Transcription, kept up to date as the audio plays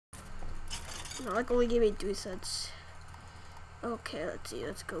No, like only gave me 3 cents. Okay, let's see.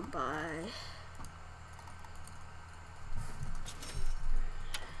 Let's go buy.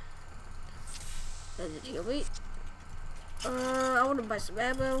 Does it heal me? I want to buy some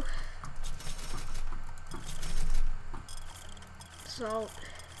ammo. Salt.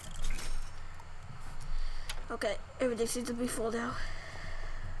 Okay, everything seems to be full now.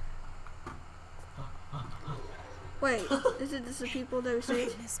 Wait, isn't this the people that were saying?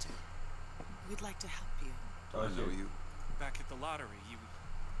 Mister, we'd like to help you. I know you. Back at the lottery,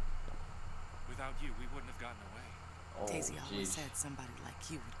 without you, we wouldn't have gotten away. Oh, Daisy always jeez. said somebody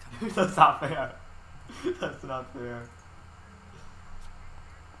like you would come. That's not fair. That's not fair.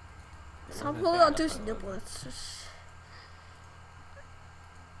 So I'm holding on to his nipple. It's just...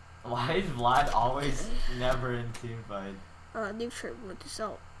 Why is Vlad always never in team fight? New trait with the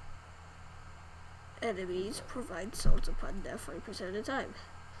salt. Enemies provide salt upon death 40% of the time.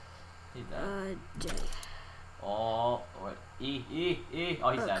 He's dead. J. Oh, what? E.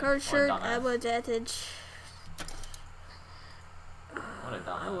 Oh, he's dead. Current shirt, What a dumbass. ammo advantage. What a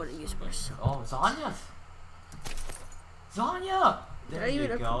dumbass. I want to use more salt. Oh, Zanya! Zanya! Did There I you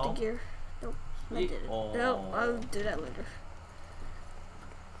even go. equip the gear? Nope, I didn't. Oh. No, I'll do that later.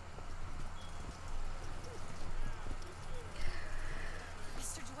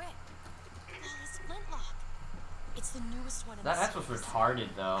 It's the newest one in That the X was series. retarded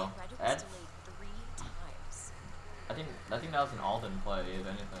though. I read it was That's, delayed 3 times. I think that was an Alden play, if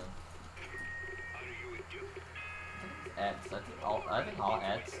anything. X. I think all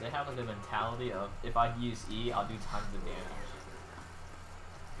X, they have like the mentality of if I use E, I'll do tons of damage.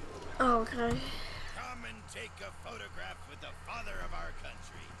 Oh, okay. Come and take a photograph with the father of our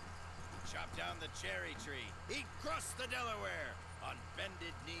country. Chop down the cherry tree. He crossed the Delaware. On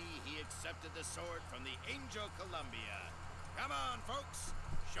bended knee, he accepted the sword from the Angel Columbia. Come on, folks.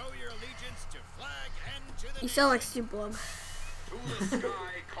 Show your allegiance to flag and to the You sound like Steve Blum. To the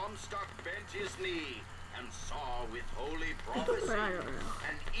sky, Comstock bent his knee and saw with holy prophecy But I don't know.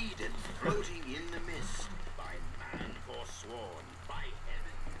 an Eden floating in the mist by man forsworn, by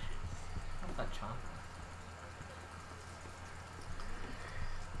heaven. What's that chomp?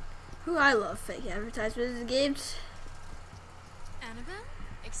 Who I love fake advertisements in games. Annabelle?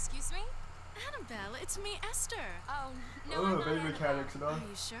 Excuse me? Annabelle, it's me, Esther. Oh, no, Oh, I'm not baby Annabelle. mechanics and all. Are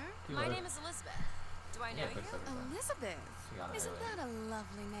you sure? My name is Elizabeth. Do I know Yeah, fix everything. Elizabeth. She got it Isn't earlier. that a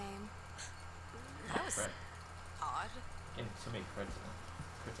lovely name? That was Odd. getting so many crits now.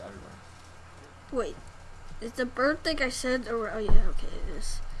 Crits everywhere. Wait, is the bird thing I said or oh yeah, okay it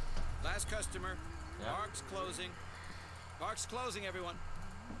is. Last customer. Yeah. Park's closing. Park's closing, everyone.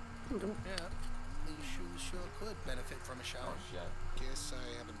 Nope. Yeah, these shoes sure could benefit from a shower. Oh shit. Guess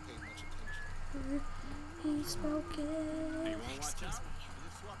I haven't paid much attention. He's smoking. Hey, you wanna watch out?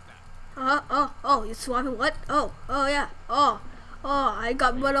 You swap that. Oh, you swapping what? Oh, yeah. Oh, I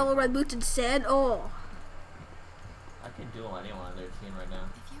got mud all over my boots and sand. Oh. I can duel anyone on their team right now.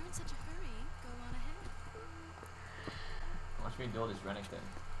 If you're in such a hurry, go on ahead. Watch me duel this Renekton.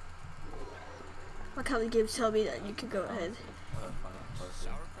 Look how the games tell me that you can go ahead. What a fucking pussy.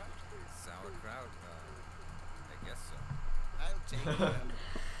 Sauerkraut? Sauerkraut? I guess so. I'll take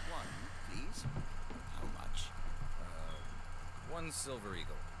one, please. How much? 1 silver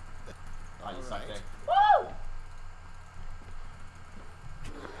eagle. I just Alright. suck there. Woo!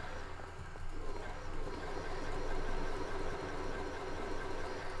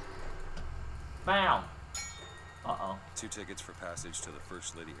 Bam! Uh-oh. 2 tickets for passage to the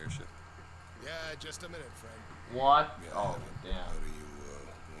First Lady airship. Yeah, just a minute, friend. What? Yeah, Oh, damn. How do you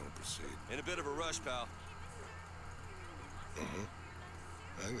want to proceed? In a bit of a rush, pal.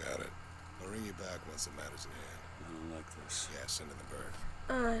 I got it. I'll ring you back once the matter's in hand. I don't like this. Yeah, send in the bird.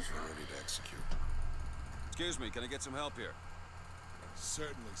 Uh, We're ready to execute. Excuse me, can I get some help here?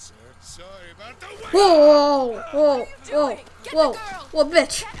 Certainly, sir. Sorry about the wait. Whoa,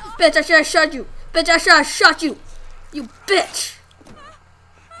 bitch, I should have shot you. Bitch, I should have shot you. You bitch.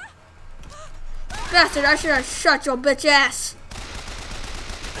 Bastard, I should have shot your bitch ass.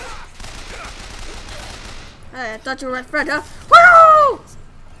 Hey, I thought you were my friend, huh? Woo!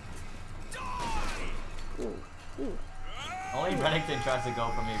 Only Renekton tries to go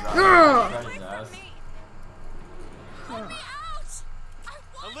for me, bro. Ugh. Shred his ass. Let me out! I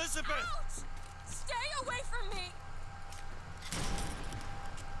want Elizabeth! out! Stay away from me!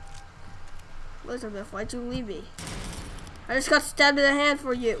 Elizabeth, why'd you leave me? I just got stabbed in the hand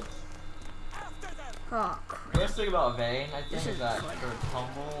for you. Oh, crap. The worst thing about Vayne, I think, is that her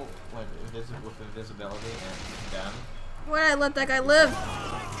tumble with invisibility and them. Why'd I let that guy live?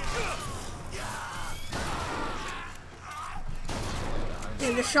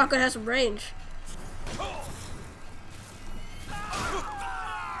 Damn, this shotgun has some range.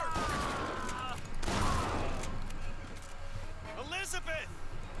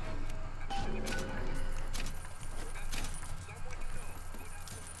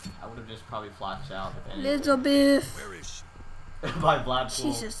 I would have just probably flashed out if anything. Little Biff. Where is she? By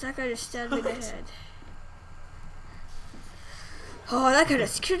Blackpool. Jesus, that guy just stabbed me in the head. Oh, that kind of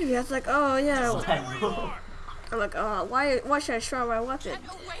scared me. I was like, oh yeah. I'm like, oh, why should I show my weapon?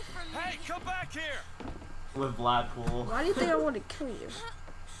 Get away from me. Hey, come back here! With Blackpool. Why do you think I want to kill you?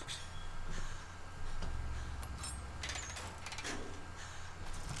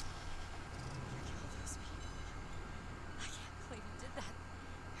 I can't believe you did that.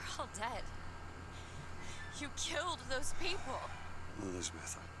 You're all dead. You killed those people.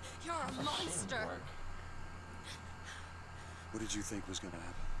 Elizabeth, You're a monster. what did you think was gonna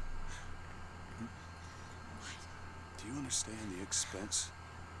happen? Do you understand the expense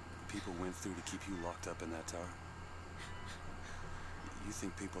people went through to keep you locked up in that tower? You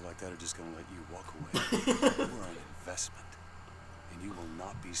think people like that are just gonna let you walk away? You are an investment, and you will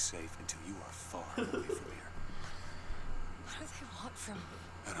not be safe until you are far away from here. What do they want from me?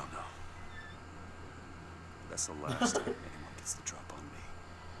 I don't know. That's the last time anyone gets the drop on me.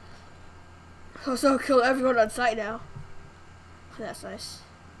 Also, kill everyone on site now. That's nice.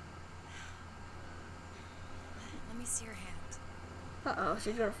 Let me see your hand. Uh-oh,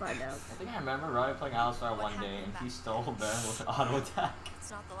 she's gonna find out. I think I remember Riley playing Alistar one day and he stole Baron with an auto attack.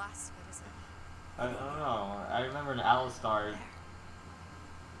 It's not the last of it, is it? I don't know. I remember in Alistar.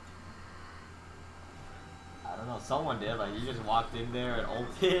 I don't know, someone did, like you just walked in there and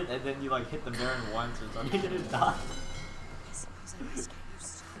ulted and then you like hit the Baron once or something and it died. I suppose I must get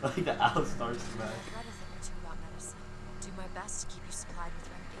used to it. Like the Alistar smash. I've read a thing or two about medicine. Do my best to keep you supplied with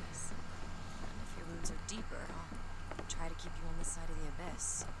remedies. And if your wounds are deeper, I'll try to keep you on this side of the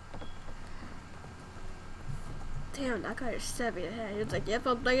abyss. Damn, that guy just stabbed me in the head. He was like, yep,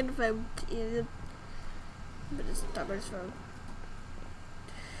 I'm playing the phone. But it's not his phone.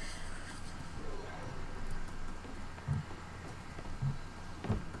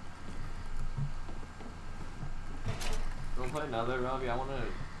 We'll play another Robbie. I wanna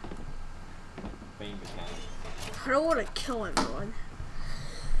feign mechanic. I don't want to kill everyone.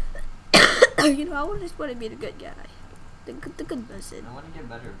 You know, I just want to be the good guy. The good person. I wanna get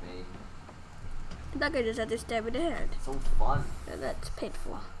better at Bane. That guy just had to stab me in the head. It's so fun. And that's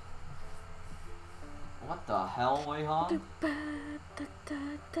painful. What the hell, Wei-Han?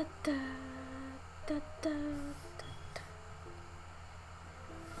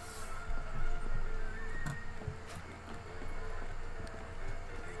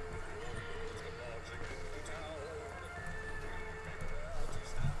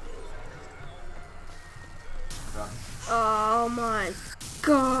 Oh my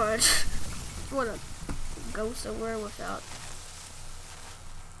god. What a go somewhere without.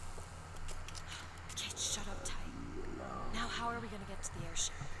 Kate, shut up tight. Now how are we gonna get to the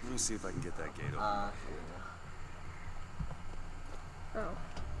airship? Let me see if I can get that gate open. Oh.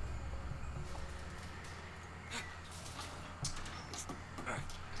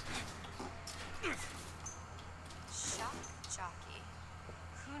 Shock jockey.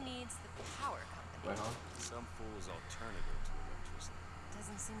 Who needs the power company? Wei-Han? Some fool's alternative to electricity.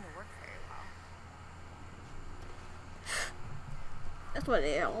 Doesn't seem to work very well. That's why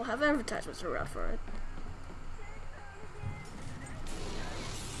they all have advertisements around for it.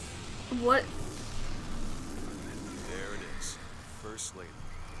 What? There it is. First lady.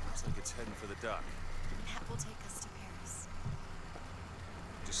 Looks like it's heading for the dock. That will take us to Paris.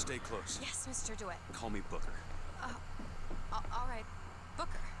 Just stay close. Yes, Mr. DeWitt. Call me Booker. All right,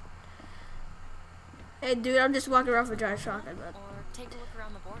 Booker. Hey dude, I'm just walking around for dry shotgun, but Or take a look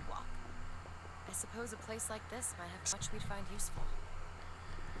around the boardwalk. I suppose a place like this might have much we'd find useful.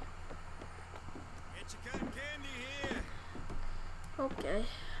 Get your cotton candy here. okay.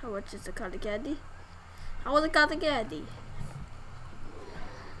 How much is the cotton candy? I want the cotton candy.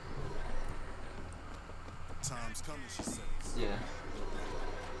 Time's coming, she says. Yeah.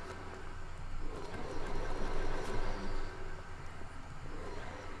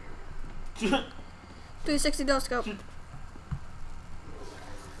 $360 scope. Need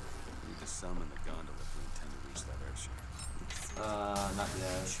to summon the gondola if we intend to reach that airship. Not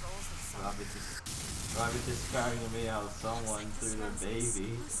yet. Robbie just cracking me out. Someone threw their baby.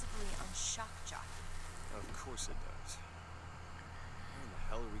 Exclusively on Shock Jockey. Of course it does. Where in the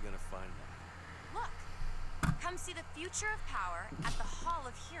hell are we gonna find that? Look, come see the future of power at the Hall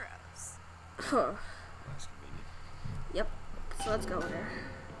of Heroes. Huh. That's convenient. Yep. So let's go there.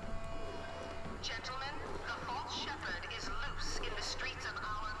 Gentlemen, the false shepherd is loose in the streets of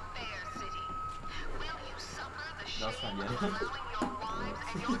our fair city. Will you suffer the shame of allowing your wives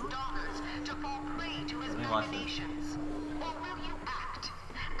and your daughters to fall prey to his machinations? Or will you act?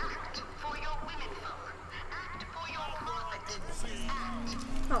 Act for your womenfolk. Act for your profit. Act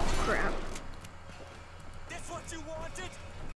Oh crap. That's what you wanted?